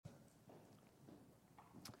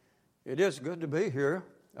It is good to be here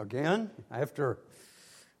again after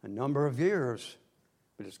a number of years,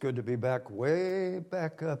 but it's good to be way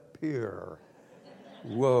back up here.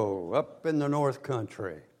 Whoa, up in the North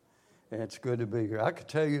Country. And it's good to be here. I could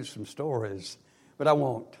tell you some stories, but I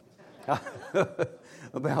won't.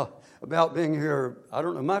 about being here, I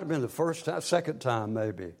don't know, it might have been the first time, second time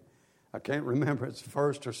maybe. I can't remember if it's the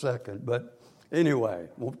first or second, but anyway,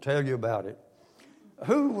 won't tell you about it.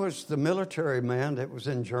 Who was the military man that was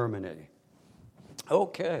in Germany?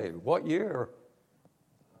 Okay, what year?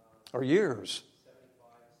 Or years?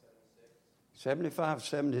 75,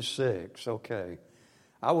 76, okay.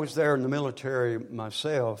 I was there in the military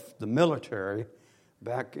myself,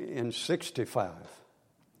 back in 65.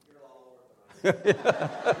 You're all over.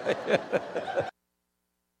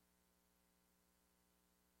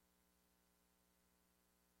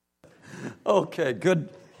 Okay, good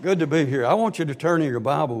to be here. I want you to turn in your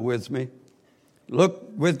Bible with me. Look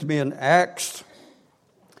with me in Acts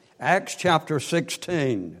chapter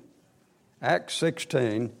 16. Acts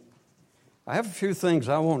 16. I have a few things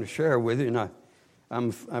I want to share with you, and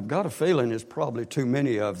I've got a feeling it's probably too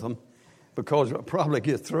many of them, because I'll probably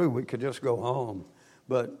get through, we could just go home.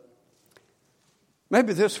 But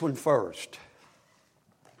maybe this one first.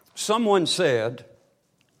 Someone said,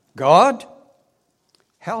 God,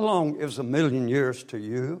 how long is 1,000,000 years to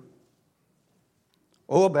you?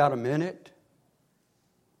 Oh, about a minute.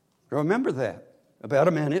 Remember that, about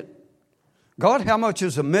a minute. God, how much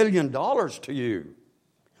is $1,000,000 to you?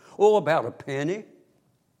 Oh, about a penny.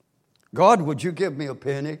 God, would you give me a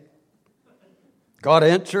penny? God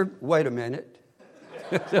answered, wait a minute.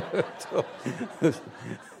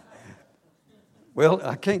 Well,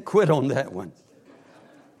 I can't quit on that one.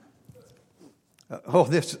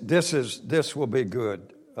 This will be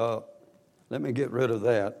good. Let me get rid of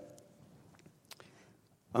that.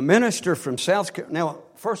 A minister from South Carolina. Now,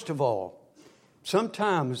 first of all,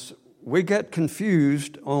 sometimes we get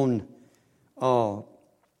confused on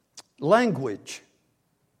language.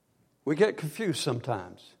 We get confused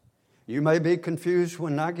sometimes. You may be confused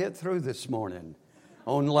when I get through this morning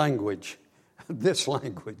on language, this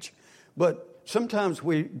language. But sometimes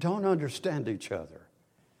we don't understand each other.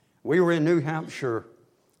 We were in New Hampshire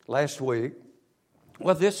this week,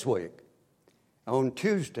 on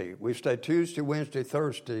Tuesday. We stayed Tuesday, Wednesday,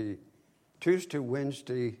 Thursday,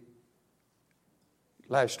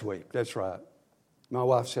 last week. That's right. My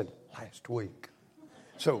wife said, last week.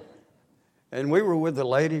 And we were with a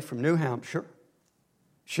lady from New Hampshire.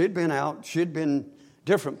 She'd been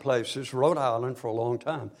different places, Rhode Island for a long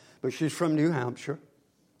time, but she's from New Hampshire.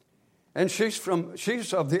 And she's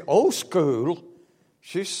of the old school.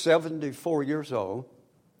 She's 74 years old.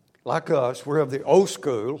 Like us, we're of the old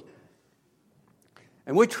school.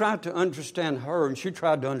 And we tried to understand her, and she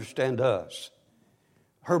tried to understand us.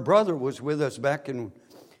 Her brother was with us back in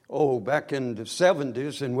the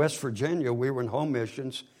 70s in West Virginia. We were in home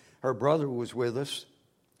missions. Her brother was with us,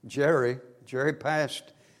 Jerry. Jerry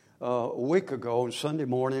passed a week ago on Sunday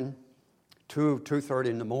morning, 2:30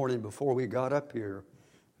 in the morning before we got up here.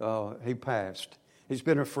 He passed. He's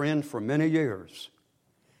been a friend for many years.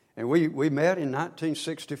 And we met in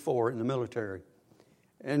 1964 in the military.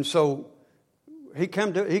 And so he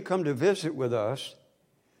come to visit with us.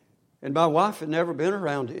 And my wife had never been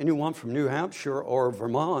around anyone from New Hampshire or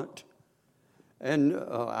Vermont. And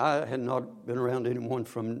I had not been around anyone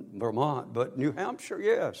from Vermont, but New Hampshire,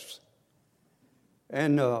 yes.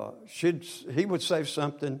 And he would say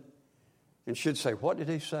something, and she'd say, what did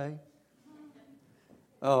he say?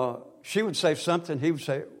 She would say something, he would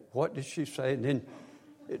say, what did she say? And then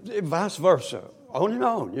vice versa, on and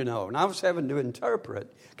on, And I was having to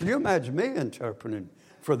interpret. Can you imagine me interpreting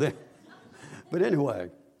for them? But anyway,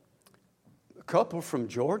 a couple from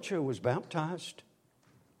Georgia was baptized.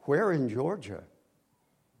 Where in Georgia?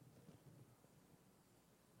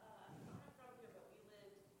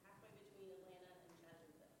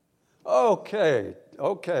 Okay.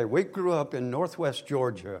 We grew up in northwest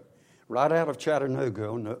Georgia, right out of Chattanooga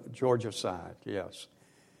on the Georgia side, yes.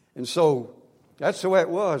 And so that's the way it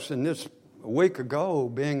was. And a week ago,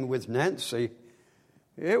 being with Nancy,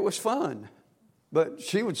 it was fun. But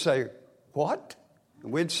she would say, what?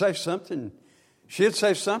 And we'd say something. She'd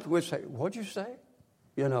say something. We'd say, what'd you say?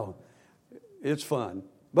 It's fun.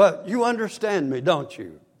 But you understand me, don't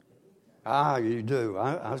you? You do.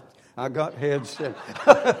 I got heads.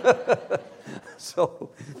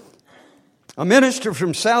 So, a minister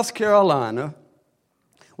from South Carolina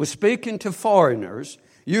was speaking to foreigners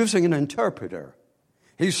using an interpreter.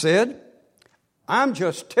 He said, I'm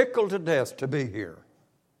just tickled to death to be here.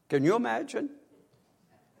 Can you imagine?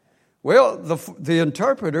 Well, the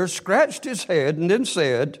interpreter scratched his head and then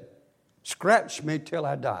said, Scratch me till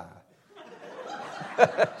I die.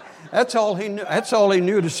 That's all he knew. That's all he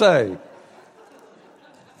knew to say.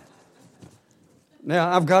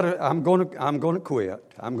 Now I'm going to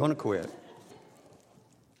quit. I'm going to quit.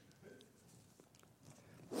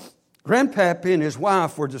 Grandpappy and his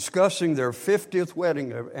wife were discussing their 50th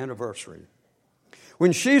wedding anniversary.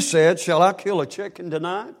 When she said, "Shall I kill a chicken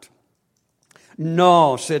tonight?"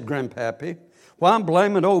 "No," said Grandpappy. "Well, I'm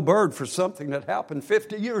blaming old Bird for something that happened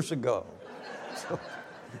 50 years ago." So,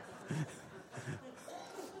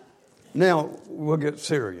 now, we'll get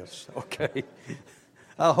serious, okay?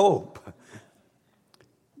 I hope.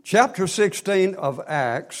 Chapter 16 of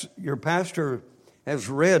Acts, your pastor has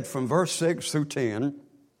read from verse 6 through 10.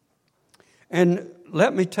 And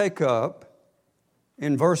let me take up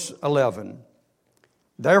in verse 11.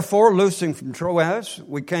 "Therefore, loosing from Troas,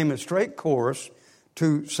 we came a straight course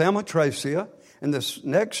to Samothracia, and the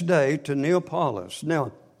next day to Neapolis."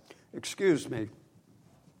 Now, excuse me.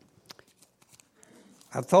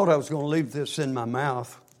 I thought I was going to leave this in my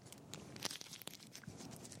mouth.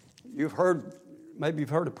 Maybe you've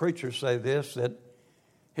heard a preacher say this, that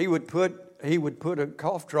he would put a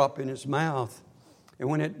cough drop in his mouth, and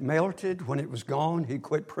when it melted, when it was gone, he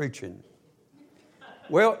quit preaching.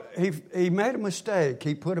 Well, he made a mistake.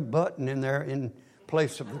 He put a button in there in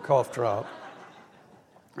place of the cough drop.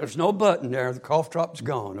 There's no button there. The cough drop's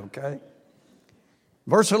gone, okay?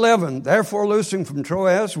 Verse 11, "Therefore, loosing from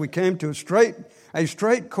Troas, we came to a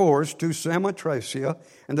straight course to Samothracia,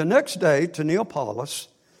 and the next day to Neapolis,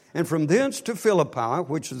 and from thence to Philippi,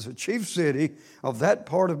 which is the chief city of that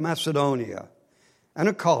part of Macedonia, and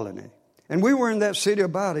a colony. And we were in that city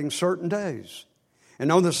abiding certain days.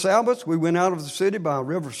 And on the Sabbath we went out of the city by a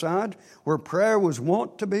riverside, where prayer was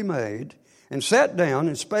wont to be made, and sat down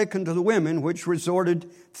and spake unto the women which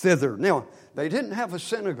resorted thither." Now, they didn't have a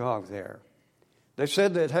synagogue there. They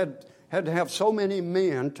said they had to have so many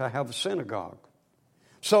men to have a synagogue.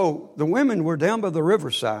 So the women were down by the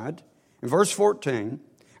riverside, in verse 14,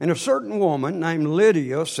 "And a certain woman named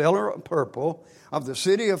Lydia, seller of purple, of the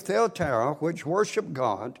city of Thyatira, which worshiped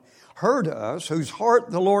God, heard us, whose heart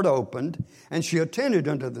the Lord opened, and she attended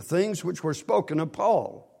unto the things which were spoken of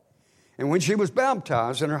Paul. And when she was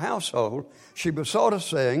baptized in her household, she besought us,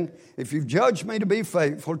 saying, If you've judged me to be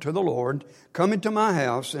faithful to the Lord, come into my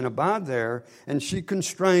house and abide there. And she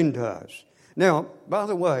constrained us." Now, by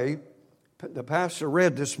the way, the pastor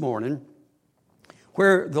read this morning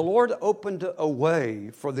where the Lord opened a way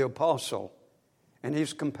for the apostle and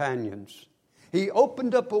his companions. He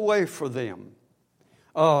opened up a way for them.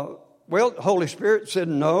 Well, the Holy Spirit said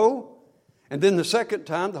no. And then the second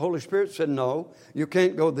time, the Holy Spirit said, "No, you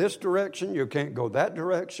can't go this direction, you can't go that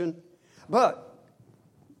direction." But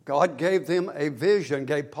God gave them a vision,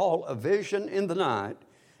 gave Paul a vision in the night.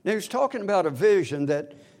 Now, he's talking about a vision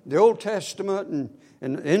that the Old Testament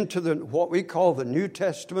and into what we call the New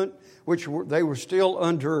Testament, which they were still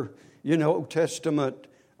under, Old Testament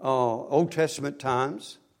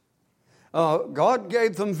times. God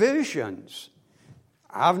gave them visions.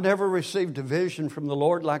 I've never received a vision from the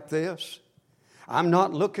Lord like this. I'm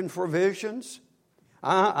not looking for visions.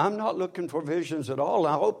 I'm not looking for visions at all.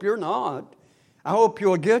 I hope you're not. I hope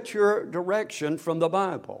you'll get your direction from the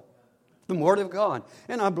Bible, the Word of God.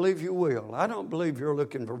 And I believe you will. I don't believe you're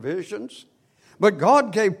looking for visions. But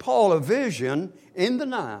God gave Paul a vision in the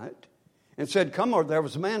night and said, "Come over." There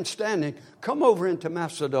was a man standing. "Come over into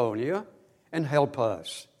Macedonia and help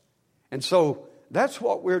us." And so that's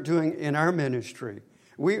what we're doing in our ministry.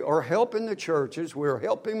 We are helping the churches. We're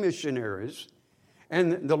helping missionaries.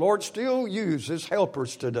 And the Lord still uses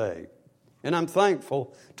helpers today. And I'm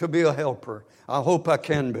thankful to be a helper. I hope I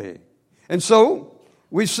can be. And so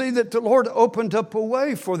we see that the Lord opened up a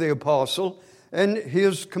way for the apostle and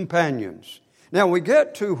his companions. Now we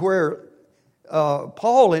get to where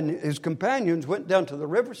Paul and his companions went down to the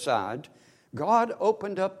riverside. God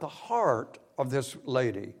opened up the heart of this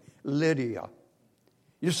lady, Lydia.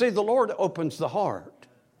 You see, the Lord opens the heart.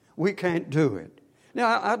 We can't do it.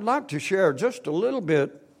 Now, I'd like to share just a little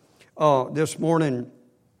bit this morning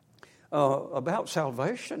about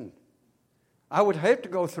salvation. I would hate to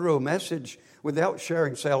go through a message without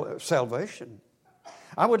sharing salvation.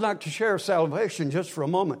 I would like to share salvation just for a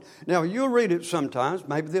moment. Now, you'll read it sometimes.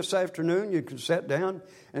 Maybe this afternoon you can sit down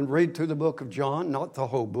and read through the book of John. Not the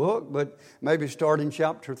whole book, but maybe start in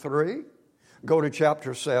chapter 3, go to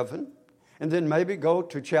chapter 7, and then maybe go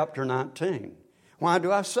to chapter 19. Why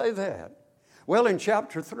do I say that? Well, in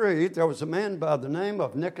chapter 3, there was a man by the name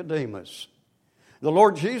of Nicodemus. The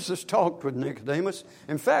Lord Jesus talked with Nicodemus.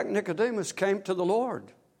 In fact, Nicodemus came to the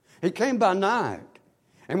Lord. He came by night.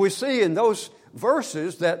 And we see in those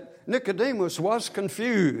verses that Nicodemus was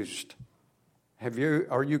confused.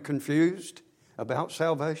 Are you confused about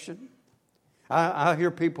salvation? I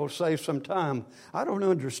hear people say sometimes, I don't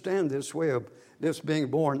understand this way of this being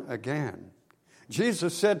born again.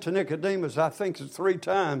 Jesus said to Nicodemus, I think it's 3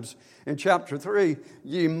 times in chapter 3,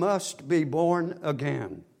 ye must be born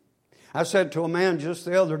again. I said to a man just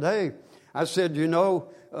the other day, I said,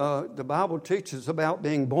 the Bible teaches about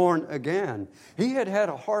being born again. He had had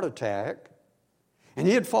a heart attack, and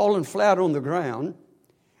he had fallen flat on the ground,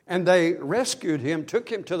 and they rescued him, took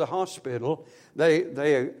him to the hospital. They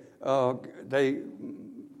thought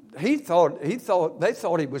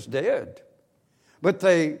he was dead, but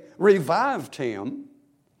they revived him,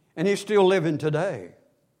 and he's still living today.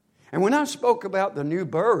 And when I spoke about the new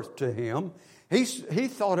birth to him, he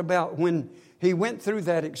thought about when he went through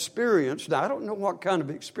that experience. Now, I don't know what kind of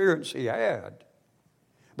experience he had,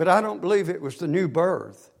 but I don't believe it was the new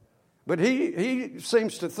birth. But he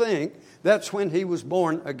seems to think that's when he was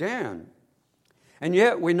born again. And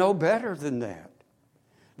yet we know better than that.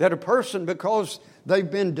 That a person, because they've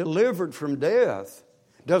been delivered from death,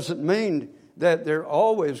 doesn't mean that they're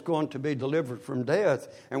always going to be delivered from death.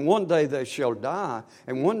 And one day they shall die,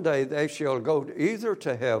 and one day they shall go either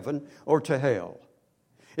to heaven or to hell,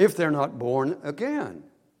 if they're not born again.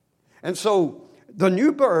 And so the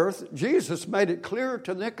new birth, Jesus made it clear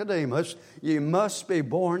to Nicodemus, you must be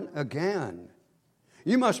born again.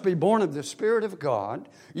 You must be born of the Spirit of God.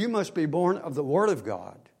 You must be born of the Word of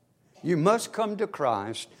God. You must come to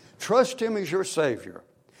Christ. Trust Him as your Savior.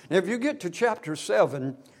 Now, if you get to chapter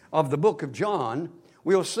 7 of the book of John,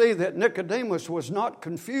 we'll see that Nicodemus was not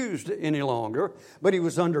confused any longer, but he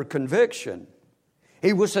was under conviction.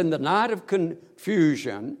 He was in the night of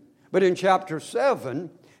confusion, but in chapter 7,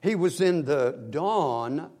 he was in the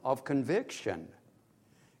dawn of conviction.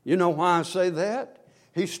 You know why I say that?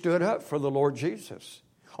 He stood up for the Lord Jesus.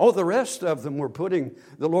 Oh, the rest of them were putting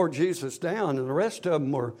the Lord Jesus down, and the rest of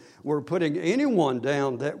them were putting anyone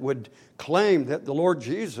down that would claim that the Lord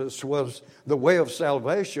Jesus was the way of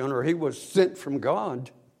salvation or He was sent from God.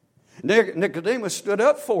 Nicodemus stood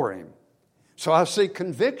up for Him. So I see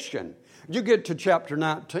conviction. You get to chapter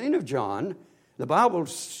 19 of John, the Bible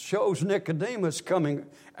shows Nicodemus coming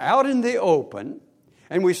out in the open,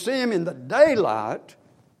 and we see him in the daylight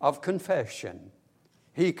of confession.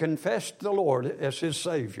 He confessed the Lord as his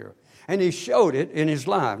Savior, and he showed it in his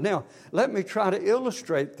life. Now, let me try to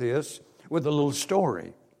illustrate this with a little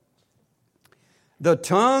story. The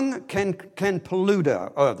tongue can pollute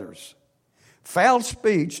others. Foul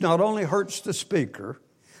speech not only hurts the speaker,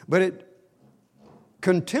 but it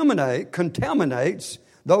contaminates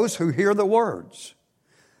those who hear the words.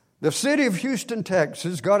 The city of Houston,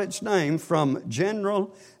 Texas got its name from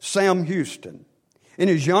General Sam Houston. In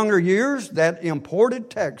his younger years, that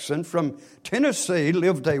imported Texan from Tennessee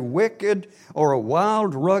lived a wicked or a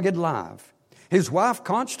wild, rugged life. His wife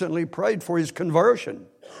constantly prayed for his conversion.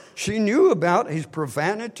 She knew about his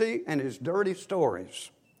profanity and his dirty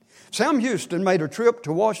stories. Sam Houston made a trip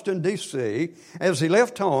to Washington, D.C. As he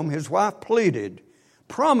left home, his wife pleaded,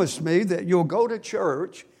 "Promise me that you'll go to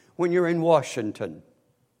church when you're in Washington."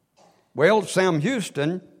 Well, Sam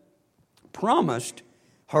Houston promised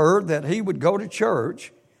her that he would go to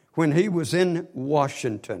church when he was in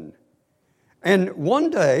Washington. And one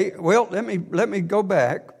day, let me go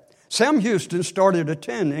back. Sam Houston started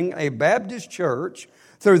attending a Baptist church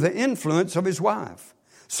through the influence of his wife.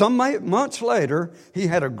 Some months later, he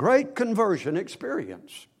had a great conversion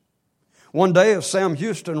experience. One day, as Sam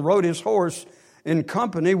Houston rode his horse in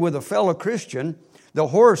company with a fellow Christian, the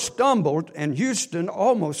horse stumbled and Houston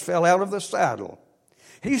almost fell out of the saddle.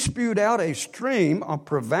 He spewed out a stream of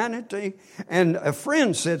profanity, and a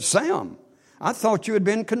friend said, "Sam, I thought you had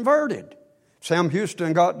been converted." Sam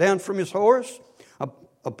Houston got down from his horse,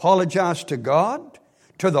 apologized to God,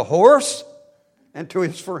 to the horse, and to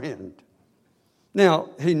his friend.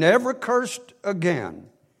 Now, he never cursed again.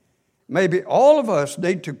 Maybe all of us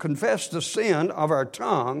need to confess the sin of our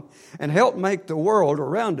tongue and help make the world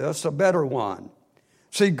around us a better one.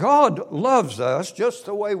 See, God loves us just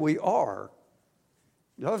the way we are.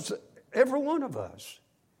 He loves every one of us.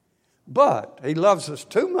 But He loves us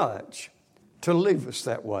too much to leave us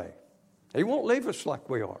that way. He won't leave us like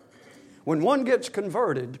we are. When one gets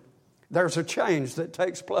converted, there's a change that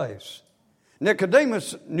takes place.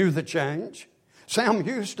 Nicodemus knew the change. Sam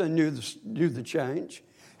Houston knew the change.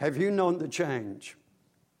 Have you known the change?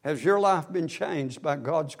 Has your life been changed by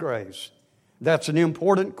God's grace? That's an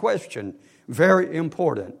important question. Very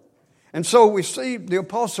important. And so we see the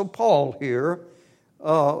Apostle Paul here.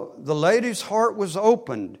 The lady's heart was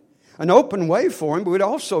opened. An open way for him, but we'd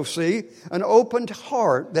also see an opened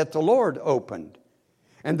heart that the Lord opened.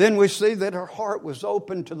 And then we see that her heart was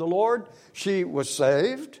open to the Lord. She was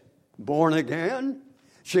saved, born again.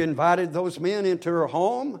 She invited those men into her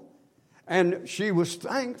home, and she was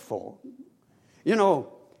thankful. You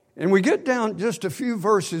know, and we get down just a few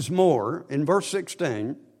verses more in verse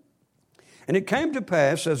 16. And it came to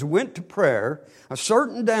pass, as we went to prayer, a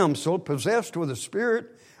certain damsel possessed with a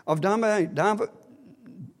spirit of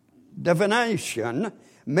divination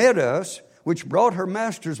met us, which brought her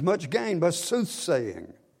masters much gain by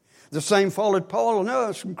soothsaying. The same followed Paul and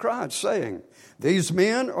us and cried, saying, These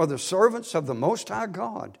men are the servants of the Most High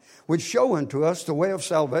God, which show unto us the way of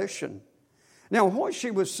salvation. Now, what she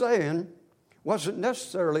was saying wasn't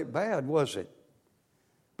necessarily bad, was it?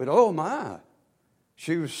 But oh my,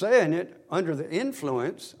 she was saying it under the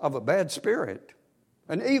influence of a bad spirit,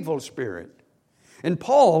 an evil spirit. And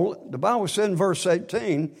Paul, the Bible said in verse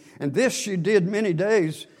 18, and this she did many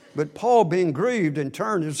days, but Paul being grieved and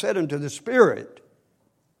turned and said unto the spirit,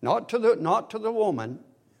 not to the woman,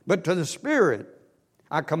 but to the spirit,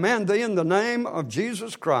 I command thee in the name of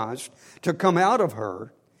Jesus Christ to come out of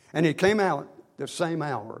her. And he came out the same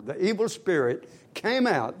hour. The evil spirit came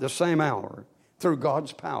out the same hour through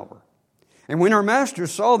God's power. And when her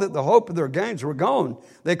masters saw that the hope of their gains were gone,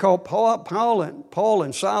 they called Paul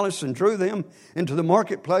and Silas and drew them into the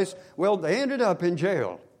marketplace. Well, they ended up in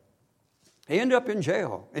jail. They ended up in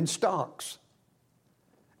jail, in stocks.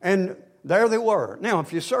 And there they were. Now,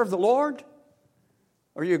 if you serve the Lord,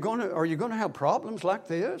 are you going to have problems like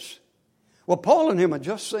this? Well, Paul and him had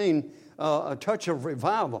just seen a touch of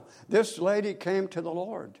revival. This lady came to the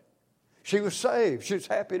Lord. She was saved. She was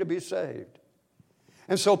happy to be saved.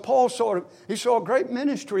 And so Paul saw a great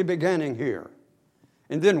ministry beginning here.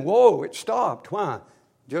 And then, whoa, it stopped. Why?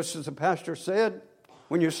 Just as the pastor said,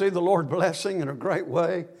 when you see the Lord blessing in a great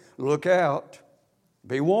way, look out.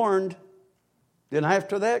 Be warned. Then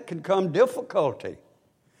after that can come difficulty.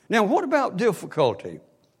 Now, what about difficulty?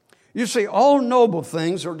 You see, all noble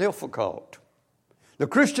things are difficult. The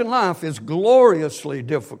Christian life is gloriously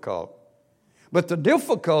difficult. But the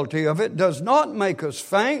difficulty of it does not make us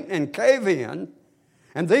faint and cave in.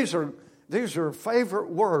 And these are favorite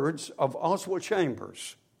words of Oswald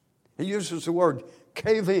Chambers. He uses the word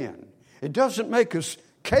cave in. It doesn't make us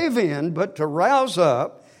cave in, but to rouse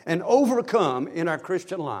up and overcome in our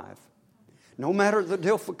Christian life. No matter the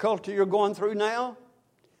difficulty you're going through now,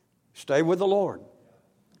 stay with the Lord.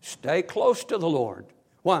 Stay close to the Lord.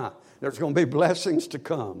 Why? There's going to be blessings to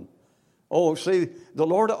come. Oh, see, the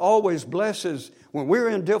Lord always blesses. When we're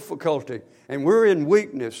in difficulty and we're in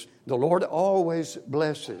weakness, the Lord always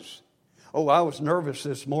blesses. Oh, I was nervous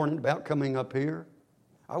this morning about coming up here.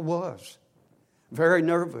 I was very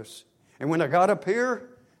nervous. And when I got up here,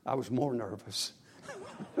 I was more nervous.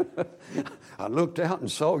 I looked out and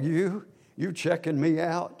saw you checking me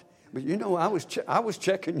out. But you know, I was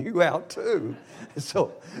checking you out too.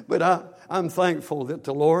 But I'm thankful that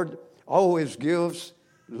the Lord always gives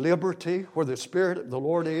liberty. Where the Spirit of the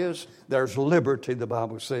Lord is, there's liberty, the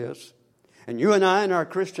Bible says. And you and I in our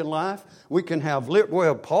Christian life, we can have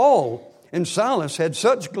Paul and Silas had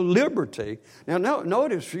such liberty. Now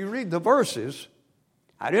notice, you read the verses.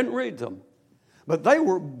 I didn't read them. But they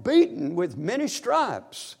were beaten with many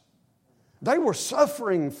stripes. They were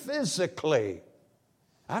suffering physically.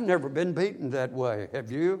 I've never been beaten that way.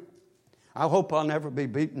 Have you? I hope I'll never be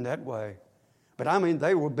beaten that way. But I mean,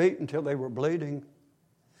 they were beaten till they were bleeding.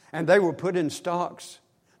 And they were put in stocks.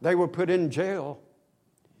 They were put in jail.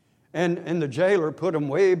 And the jailer put them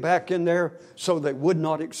way back in there so they would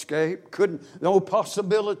not escape. No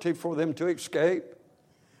possibility for them to escape.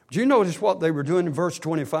 Do you notice what they were doing in verse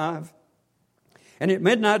 25? And at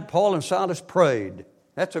midnight, Paul and Silas prayed.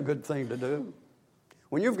 That's a good thing to do.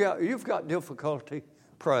 When you've got difficulty,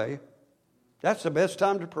 pray. That's the best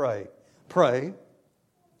time to pray. Pray.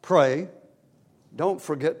 Pray. Don't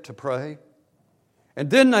forget to pray. And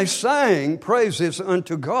then they sang praises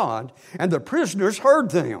unto God, and the prisoners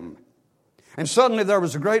heard them. And suddenly there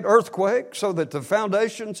was a great earthquake, so that the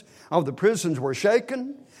foundations of the prisons were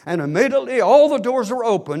shaken, and immediately all the doors were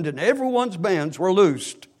opened, and everyone's bands were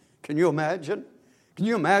loosed. Can you imagine? Can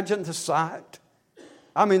you imagine the sight?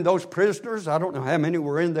 I mean, those prisoners, I don't know how many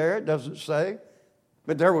were in there, it doesn't say.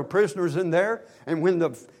 But there were prisoners in there, and when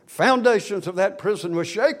the foundations of that prison were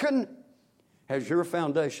shaken, has your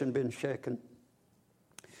foundation been shaken?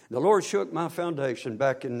 The Lord shook my foundation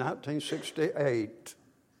back in 1968.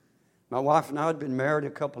 My wife and I had been married a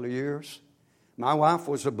couple of years. My wife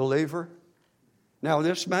was a believer. Now,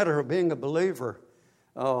 this matter of being a believer,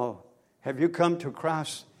 have you come to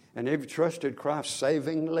Christ and have you trusted Christ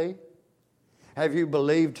savingly? Have you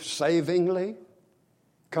believed savingly?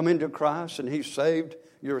 Come into Christ and He saved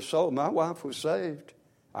your soul. My wife was saved.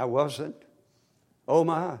 I wasn't. Oh,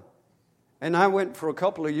 my. And I went for a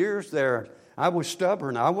couple of years there. I was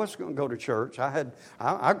stubborn. I wasn't going to go to church.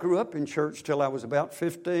 I grew up in church till I was about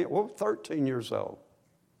 13 years old.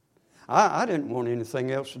 I didn't want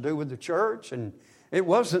anything else to do with the church, and it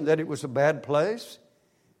wasn't that it was a bad place.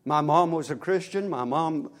 My mom was a Christian. My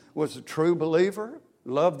mom was a true believer,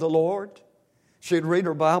 loved the Lord. She'd read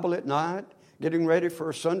her Bible at night, getting ready for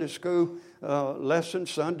a Sunday school lesson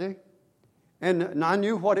Sunday. And I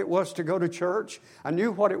knew what it was to go to church. I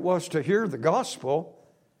knew what it was to hear the gospel.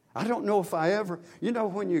 I don't know if I ever,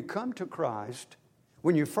 when you come to Christ,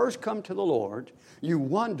 when you first come to the Lord, you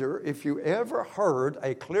wonder if you ever heard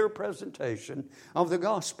a clear presentation of the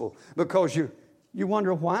gospel. Because you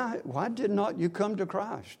wonder, why did not you come to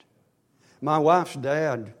Christ? My wife's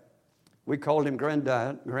dad, we called him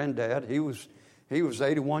Granddad. He was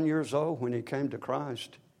 81 years old when he came to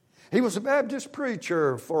Christ. He was a Baptist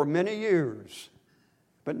preacher for many years,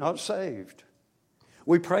 but not saved.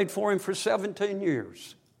 We prayed for him for 17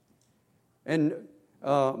 years. And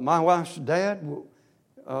my wife's dad,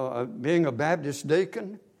 being a Baptist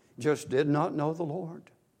deacon, just did not know the Lord.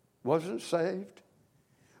 Wasn't saved.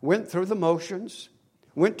 Went through the motions.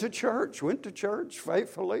 Went to church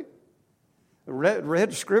faithfully.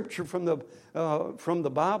 Read scripture from the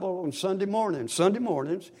Bible on Sunday mornings. Sunday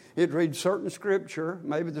mornings, he'd read certain scripture,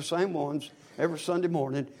 maybe the same ones, every Sunday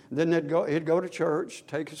morning. Then he'd go to church,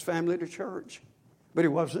 take his family to church. But he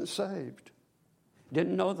wasn't saved.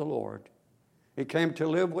 Didn't know the Lord. He came to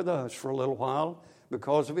live with us for a little while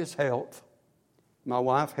because of his health. My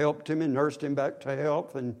wife helped him and nursed him back to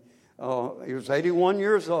health. And he was 81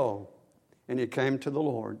 years old, and he came to the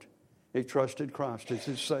Lord. He trusted Christ as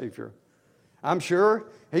his Savior. I'm sure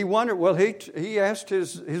he wondered, he asked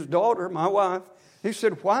his daughter, my wife, he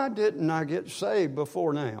said, why didn't I get saved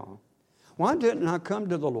before now? Why didn't I come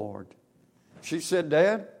to the Lord? She said,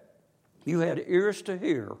 Dad, you had ears to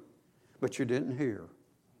hear, but you didn't hear.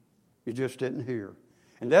 You just didn't hear.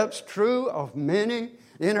 And that's true of many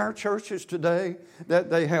in our churches today,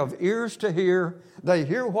 that they have ears to hear. They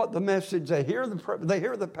hear what the message, they hear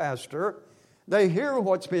the pastor, they hear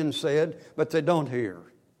what's been said, but they don't hear.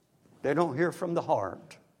 They don't hear from the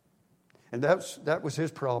heart. And that was his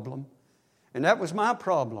problem. And that was my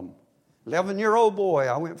problem. 11-year-old boy,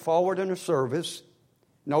 I went forward in a service.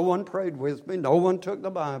 No one prayed with me. No one took the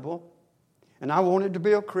Bible. And I wanted to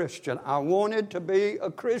be a Christian. I wanted to be a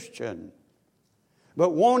Christian.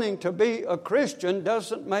 But wanting to be a Christian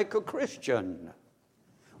doesn't make a Christian.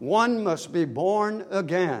 One must be born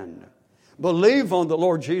again. Believe on the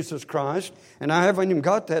Lord Jesus Christ. And I haven't even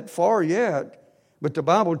got that far yet. But the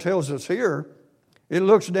Bible tells us here, it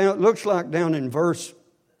looks like down in verse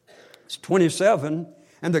 27,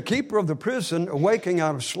 and the keeper of the prison, awaking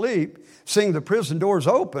out of sleep, seeing the prison doors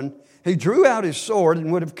open, he drew out his sword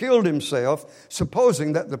and would have killed himself,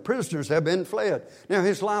 supposing that the prisoners had been fled. Now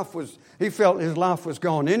he felt his life was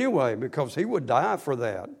gone anyway, because he would die for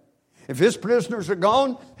that. If his prisoners are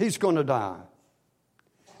gone, he's going to die.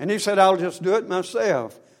 And he said, I'll just do it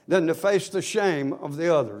myself, than to face the shame of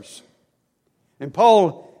the others. And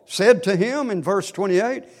Paul said to him in verse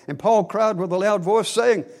 28, and Paul cried with a loud voice,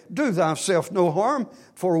 saying, do thyself no harm,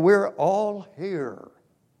 for we're all here.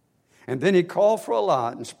 And then he called for a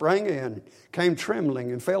light and sprang in, came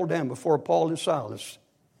trembling and fell down before Paul and Silas.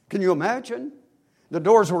 Can you imagine? The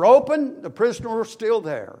doors were open, the prisoners were still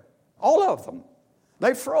there. All of them.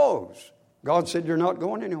 They froze. God said, you're not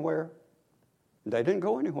going anywhere. And they didn't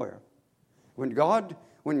go anywhere. When God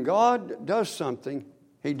does something,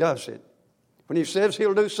 he does it. When he says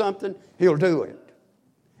he'll do something, he'll do it.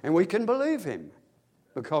 And we can believe him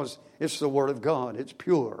because it's the Word of God. It's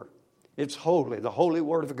pure. It's holy, the holy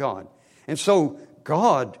Word of God. And so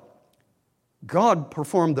God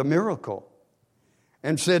performed the miracle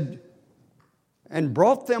and said, and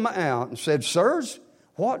brought them out and said, sirs,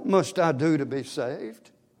 what must I do to be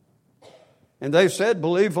saved? And they said,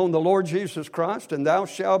 believe on the Lord Jesus Christ, and thou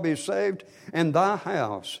shalt be saved, and thy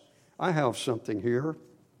house. I have something here.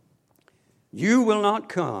 You will not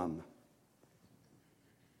come.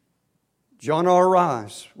 John R.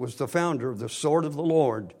 Rice was the founder of the Sword of the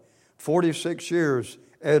Lord, 46 years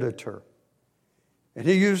editor. And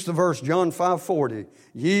he used the verse John 5:40.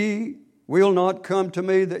 Ye will not come to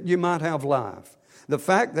me that you might have life. The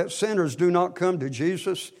fact that sinners do not come to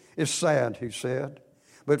Jesus is sad, he said.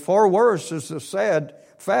 But far worse is the sad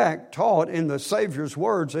fact taught in the Savior's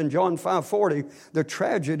words in John 5:40. The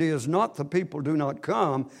tragedy is not the people do not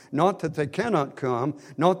come, not that they cannot come,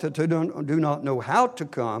 not that they do not know how to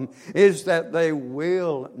come, is that they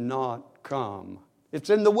will not come.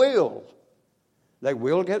 It's in the will. They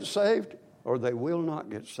will get saved or they will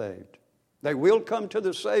not get saved. They will come to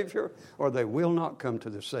the Savior or they will not come to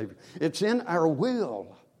the Savior. It's in our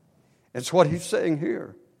will. It's what he's saying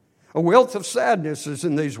here. A wealth of sadness is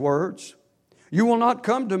in these words. You will not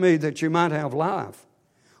come to me that you might have life.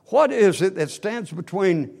 What is it that stands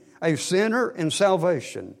between a sinner and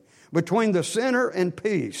salvation? Between the sinner and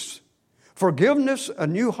peace? Forgiveness, a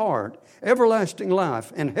new heart, everlasting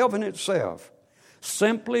life, and heaven itself.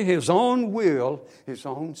 Simply his own will, his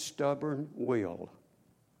own stubborn will.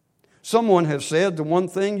 Someone has said the one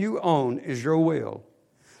thing you own is your will.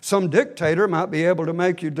 Some dictator might be able to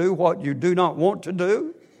make you do what you do not want to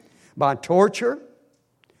do by torture.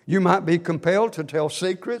 You might be compelled to tell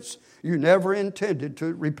secrets you never intended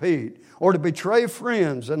to repeat, or to betray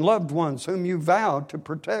friends and loved ones whom you vowed to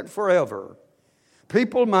protect forever.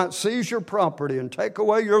 People might seize your property and take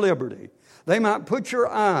away your liberty. They might put your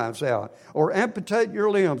eyes out or amputate your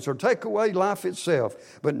limbs or take away life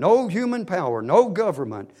itself. But no human power, no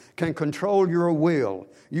government can control your will.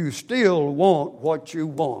 You still want what you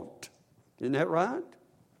want. Isn't that right?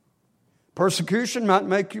 Persecution might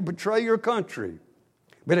make you betray your country,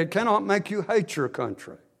 but it cannot make you hate your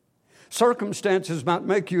country. Circumstances might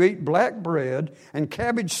make you eat black bread and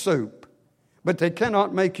cabbage soup, but they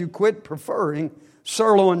cannot make you quit preferring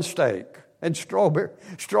sirloin steak and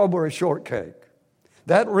strawberry shortcake.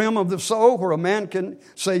 That realm of the soul where a man can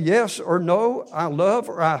say yes or no, I love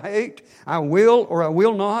or I hate, I will or I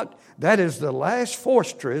will not, that is the last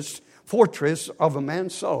fortress of a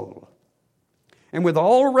man's soul. And with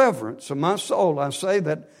all reverence of my soul, I say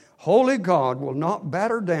that holy God will not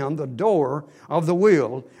batter down the door of the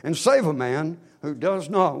will and save a man who does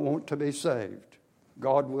not want to be saved.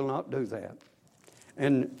 God will not do that.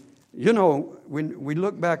 And you know, when we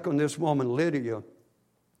look back on this woman, Lydia,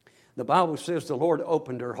 the Bible says the Lord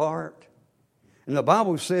opened her heart. And the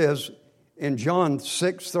Bible says in John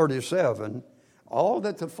 6:37, all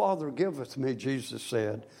that the Father giveth me, Jesus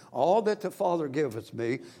said, all that the Father giveth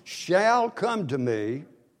me shall come to me,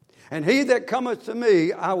 and he that cometh to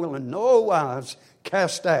me I will in no wise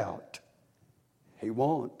cast out. He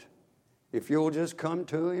won't. If you'll just come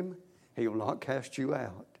to him, he will not cast you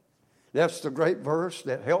out. That's the great verse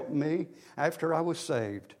that helped me after I was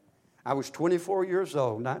saved. I was 24 years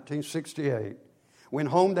old, 1968. Went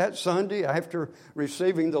home that Sunday after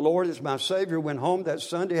receiving the Lord as my Savior. Went home that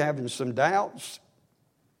Sunday having some doubts.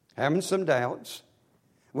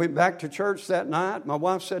 Went back to church that night. My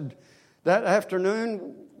wife said, that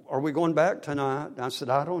afternoon, are we going back tonight? I said,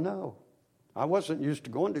 I don't know. I wasn't used to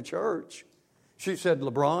going to church. She said,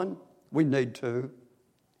 LeBron, we need to.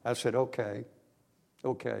 I said, okay.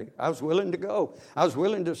 I was willing to go. I was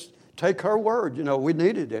willing to take her word. You know, we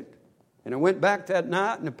needed it. And I went back that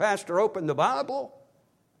night, and the pastor opened the Bible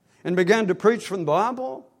and began to preach from the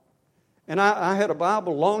Bible. And I had a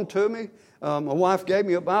Bible loaned to me. My wife gave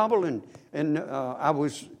me a Bible, and I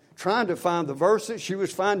was trying to find the verses. She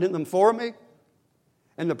was finding them for me.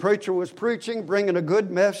 And the preacher was preaching, bringing a good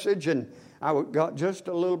message, and I got just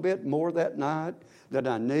a little bit more that night that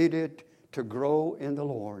I needed to grow in the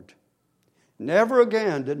Lord. Never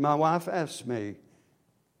again did my wife ask me,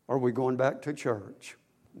 are we going back to church?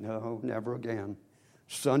 No, never again.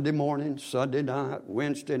 Sunday morning, Sunday night,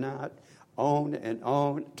 Wednesday night, on and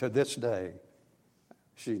on to this day.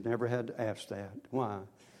 She never had to ask that. Why?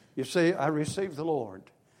 You see, I received the Lord.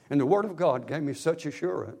 And the Word of God gave me such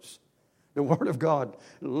assurance. The Word of God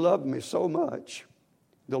loved me so much.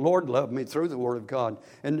 The Lord loved me through the Word of God.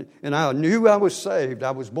 And I knew I was saved.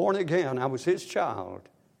 I was born again. I was His child.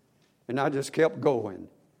 And I just kept going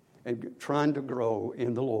and trying to grow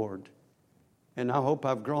in the Lord. And I hope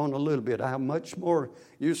I've grown a little bit. I have much more.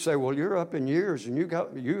 You say, well, you're up in years and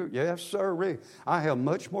yes, sir. I have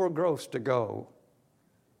much more growth to go.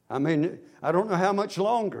 I mean, I don't know how much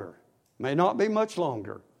longer. May not be much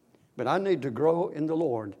longer. But I need to grow in the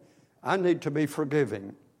Lord. I need to be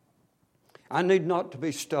forgiving. I need not to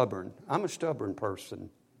be stubborn. I'm a stubborn person.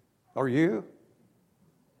 Are you?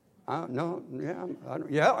 But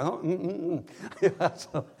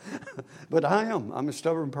I am. I'm a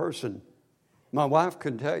stubborn person. My wife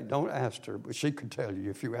could tell you, don't ask her, but she could tell you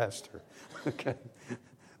if you asked her. Okay.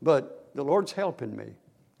 But the Lord's helping me.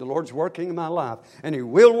 The Lord's working in my life. And He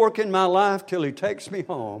will work in my life till He takes me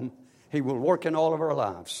home. He will work in all of our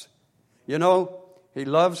lives. You know, He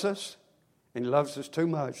loves us, and He loves us too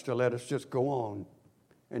much to let us just go on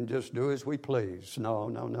and just do as we please.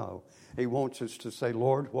 No. He wants us to say,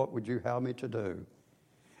 Lord, what would you have me to do?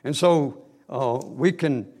 And so we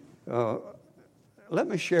can, let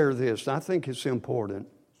me share this. I think it's important.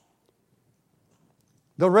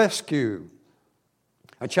 The rescue.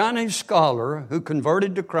 A Chinese scholar who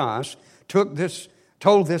converted to Christ told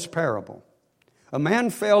this parable. a man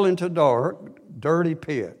fell into a dark, dirty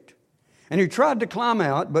pit. And he tried to climb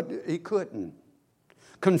out, but he couldn't.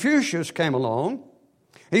 Confucius came along.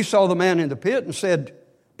 He saw the man in the pit and said,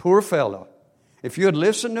 "Poor fellow, if you had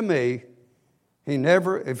listened to me,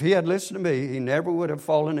 if he had listened to me, he never would have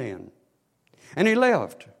fallen in." And he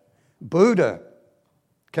left. Buddha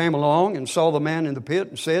came along and saw the man in the pit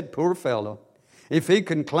and said, "Poor fellow, if he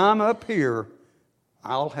can climb up here,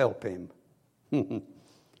 I'll help him."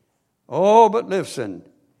 Oh, but listen,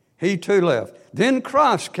 he too left. Then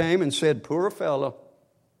Christ came and said, "Poor fellow,"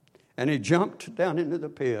 and he jumped down into the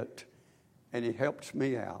pit and he helped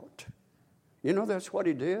me out. You know, that's what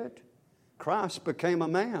he did. Christ became a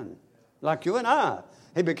man like you and I.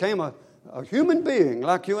 He became a human being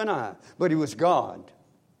like you and I, but he was God.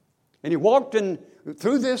 And he walked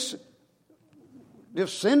through this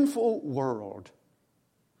sinful world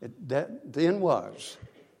that then was.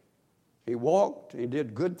 He walked, he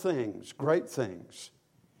did good things, great things.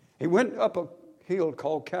 He went up a hill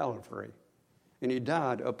called Calvary, and he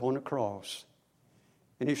died up on a cross.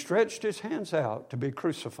 And he stretched his hands out to be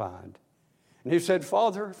crucified. And he said,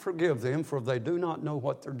 "Father, forgive them, for they do not know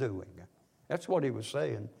what they're doing." That's what he was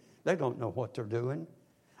saying. They don't know what they're doing.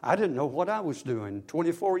 I didn't know what I was doing.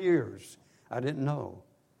 24 years, I didn't know.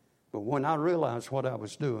 But when I realized what I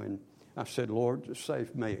was doing, I said, "Lord,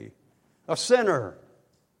 save me. A sinner,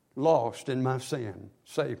 lost in my sin,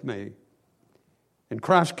 save me." And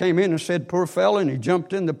Christ came in and said, "Poor fellow," and he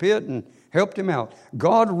jumped in the pit and helped him out.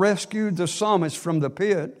 God rescued the psalmist from the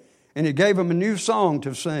pit, and he gave him a new song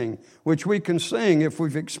to sing, which we can sing if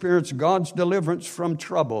we've experienced God's deliverance from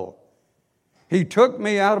trouble. He took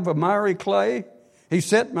me out of a miry clay. He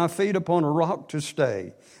set my feet upon a rock to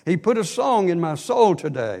stay. He put a song in my soul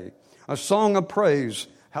today, a song of praise.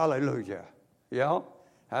 Hallelujah. Yeah?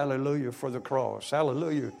 Hallelujah for the cross.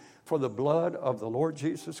 Hallelujah for the blood of the Lord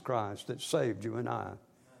Jesus Christ that saved you and I.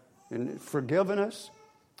 And forgiven us,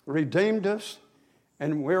 redeemed us,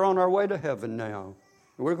 and we're on our way to heaven now.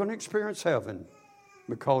 We're going to experience heaven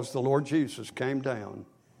because the Lord Jesus came down.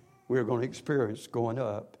 We're going to experience going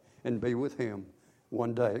up and be with Him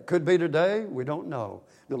one day. It could be today. We don't know.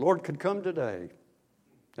 The Lord could come today.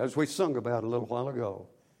 As we sung about a little while ago,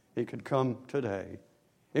 He could come today.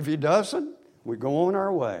 If He doesn't, we go on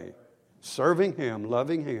our way, serving Him,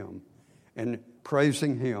 loving Him, and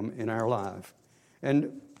praising Him in our life.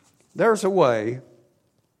 And there's a way,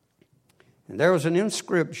 and there was an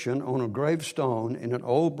inscription on a gravestone in an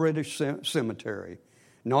old British cemetery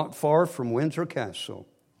not far from Windsor Castle.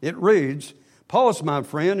 It reads, "Pause, my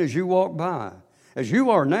friend, as you walk by. As you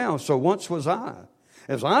are now, so once was I.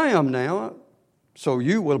 As I am now, so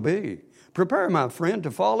you will be. Prepare, my friend,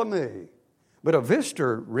 to follow me." But a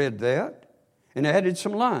visitor read that and added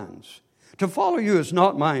some lines. "To follow you is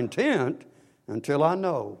not my intent until I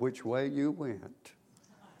know which way you went."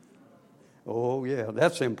 Oh, yeah,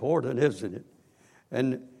 that's important, isn't it?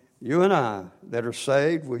 And you and I that are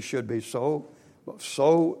saved, we should be so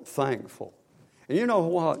thankful. And you know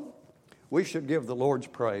what? We should give the Lord's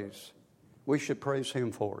praise. We should praise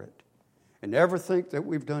Him for it. And never think that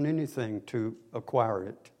we've done anything to acquire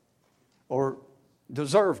it or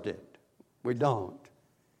deserved it. We don't.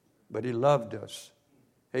 But He loved us.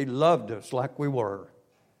 He loved us like we were.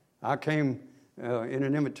 I came in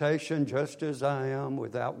an invitation just as I am,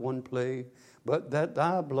 without one plea, but that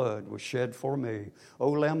Thy blood was shed for me. O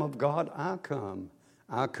Lamb of God, I come,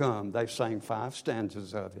 I come. They sang 5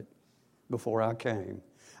 stanzas of it before I came.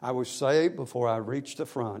 I was saved before I reached the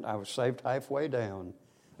front. I was saved halfway down.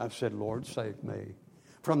 I said, "Lord, save me."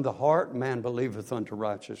 From the heart, man believeth unto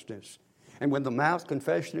righteousness. And when the mouth,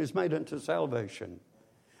 confession is made unto salvation.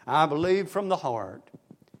 I believe from the heart.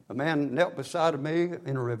 A man knelt beside of me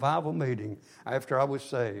in a revival meeting after I was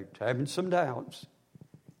saved, having some doubts,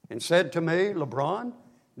 and said to me, "LeBron,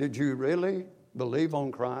 did you really believe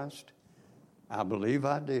on Christ?" "I believe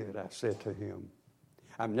I did," I said to him.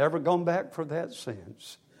 "I've never gone back for that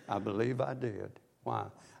since. I believe I did." Why?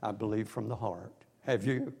 I believe from the heart. Have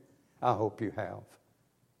you? I hope you have.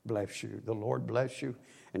 Bless you. The Lord bless you,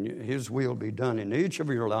 and His will be done in each of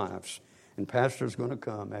your lives. And Pastor's going to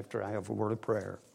come after I have a word of prayer.